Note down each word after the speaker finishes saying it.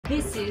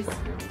This is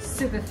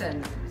super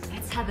fun.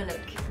 Let's have a look.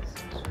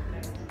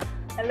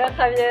 Hello,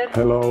 Javier.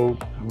 Hello,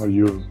 how are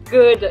you?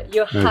 Good.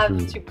 You Nice have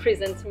to to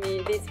present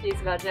me this piece,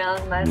 Virgil,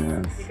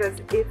 Yes. because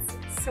it's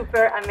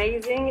super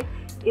amazing.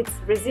 It's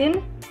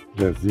resin.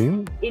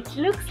 Resin. It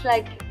looks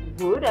like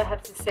wood, I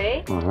have to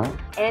say.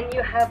 And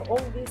you have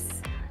all these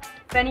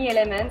funny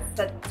elements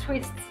that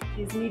twist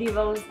these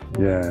medieval wood.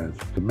 Yes,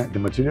 the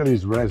material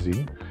is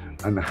resin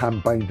and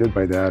hand painted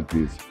by the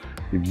artist.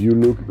 If you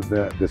look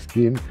at the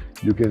skin,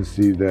 you can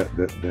see the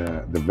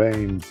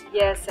veins,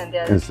 yes, and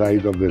the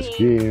inside of the pink.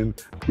 skin.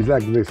 It's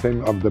like the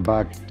same of the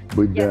back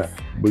with Yes.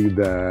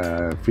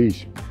 the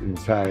fish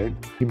inside.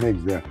 He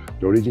makes the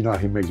original.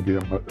 He makes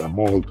a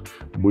mold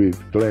with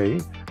clay,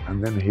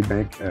 and then he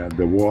makes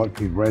the work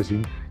in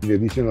resin in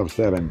addition of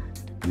 7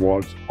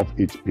 walls of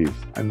each piece.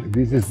 And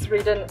this is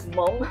written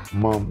mom.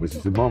 mom, which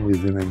is the mom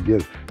is the name.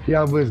 Yes, he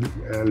always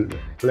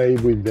play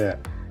with the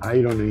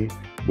irony,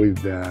 with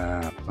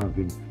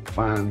something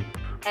fun.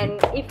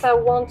 And if I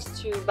want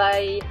to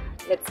buy,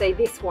 let's say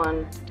this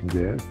one,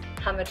 Yes,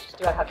 how much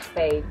do I have to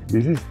pay?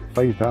 this is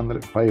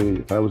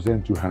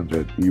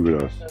 5,200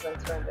 euros.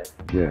 1,200.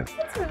 Yes,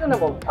 That's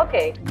reasonable.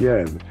 Okay.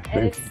 yes.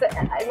 And it's,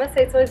 I must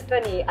say, it's always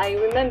funny. I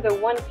remember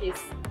one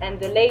piece, and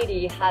the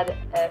lady had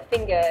a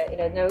finger in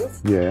her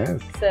nose.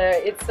 Yes. So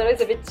it's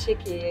always a bit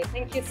cheeky.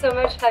 Thank you so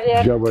much,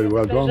 Javier. You're very It's a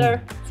welcome.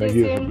 pleasure. Thank See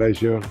you. you It's a soon.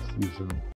 pleasure. See you soon.